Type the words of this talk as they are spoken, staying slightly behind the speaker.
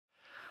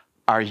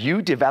Are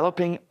you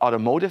developing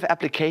automotive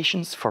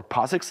applications for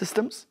POSIX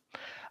systems?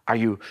 Are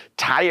you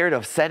tired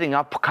of setting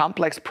up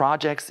complex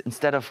projects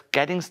instead of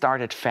getting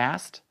started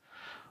fast?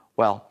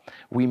 Well,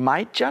 we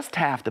might just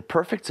have the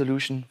perfect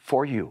solution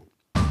for you.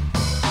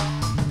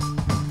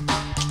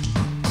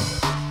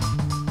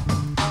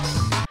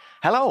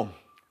 Hello,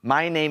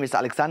 my name is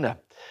Alexander.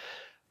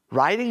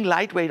 Writing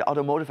lightweight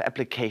automotive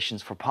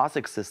applications for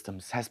POSIX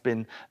systems has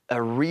been a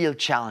real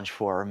challenge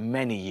for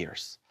many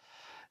years.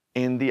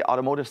 In the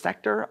automotive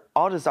sector,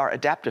 AUTOSAR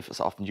Adaptive is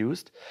often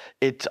used.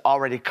 It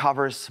already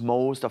covers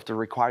most of the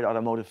required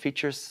automotive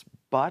features,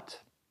 but,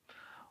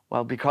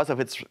 well, because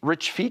of its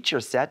rich feature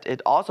set, it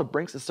also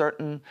brings a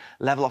certain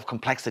level of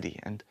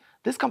complexity. And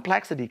this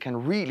complexity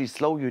can really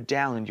slow you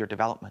down in your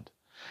development,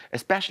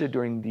 especially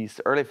during these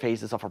early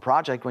phases of a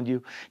project when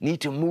you need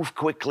to move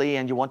quickly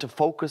and you want to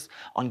focus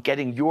on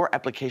getting your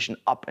application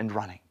up and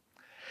running.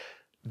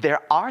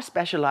 There are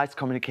specialized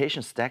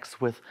communication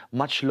stacks with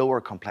much lower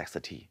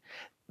complexity.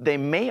 They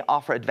may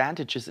offer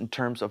advantages in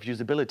terms of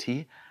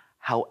usability.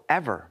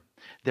 However,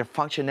 their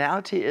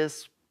functionality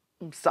is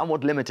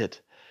somewhat limited.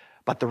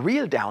 But the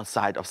real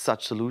downside of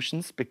such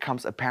solutions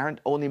becomes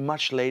apparent only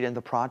much later in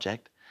the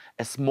project,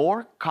 as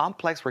more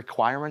complex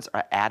requirements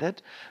are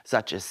added,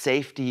 such as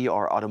safety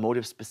or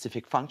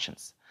automotive-specific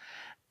functions.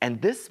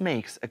 And this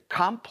makes a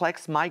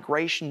complex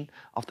migration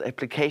of the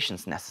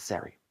applications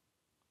necessary.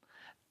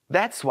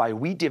 That's why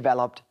we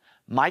developed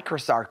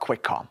MICROSAR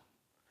QuickCom,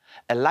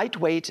 a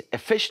lightweight,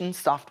 efficient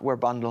software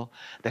bundle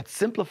that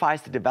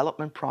simplifies the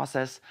development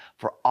process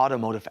for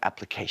automotive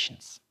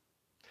applications.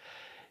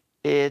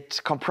 It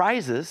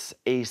comprises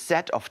a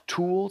set of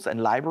tools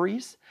and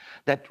libraries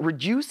that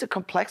reduce the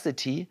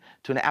complexity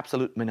to an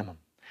absolute minimum.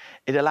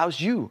 It allows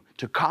you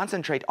to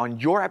concentrate on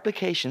your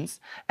applications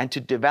and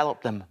to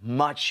develop them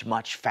much,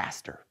 much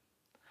faster.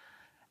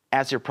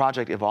 As your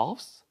project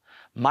evolves,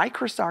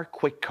 MICROSAR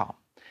QuickCom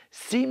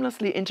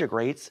seamlessly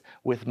integrates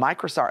with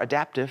MICROSAR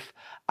Adaptive,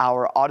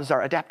 our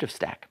AUTOSAR Adaptive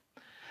stack.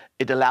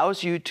 It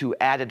allows you to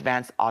add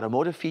advanced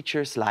automotive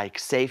features like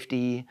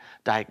safety,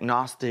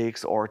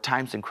 diagnostics, or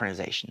time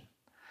synchronization.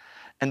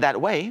 And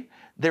that way,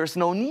 there's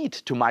no need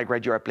to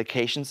migrate your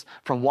applications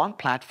from one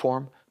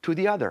platform to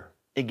the other.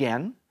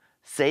 Again,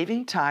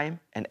 saving time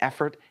and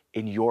effort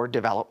in your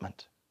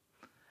development.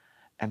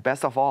 And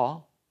best of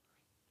all,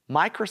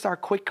 MICROSAR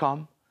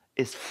QuickCom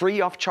is free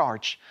of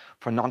charge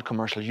for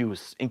non-commercial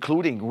use,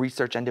 including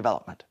research and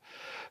development.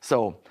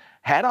 So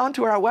head on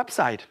to our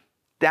website,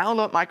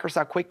 download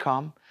MICROSAR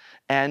QuickCom,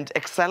 and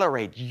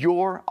accelerate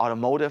your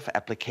automotive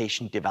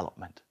application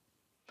development.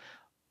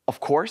 Of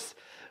course,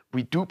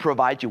 we do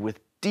provide you with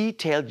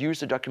detailed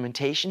user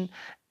documentation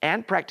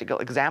and practical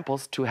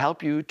examples to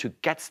help you to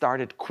get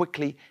started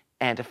quickly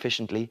and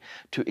efficiently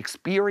to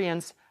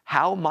experience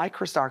how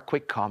MICROSAR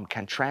QuickCom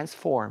can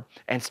transform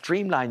and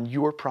streamline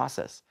your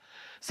process.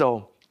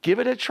 So give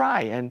it a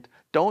try and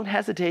don't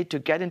hesitate to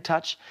get in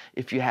touch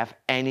if you have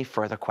any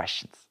further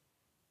questions.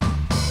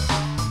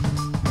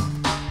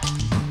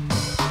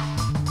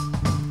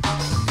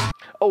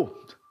 Oh,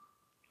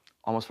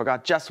 almost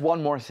forgot, just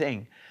one more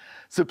thing.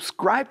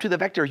 Subscribe to the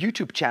Vector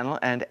YouTube channel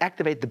and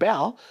activate the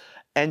bell,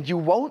 and you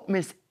won't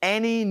miss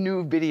any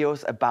new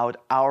videos about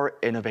our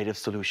innovative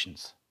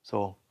solutions.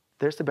 So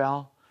there's the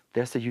bell,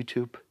 there's the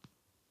YouTube,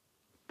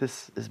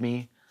 this is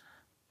me,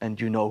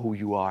 and you know who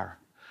you are.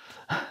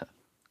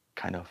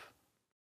 Kind of.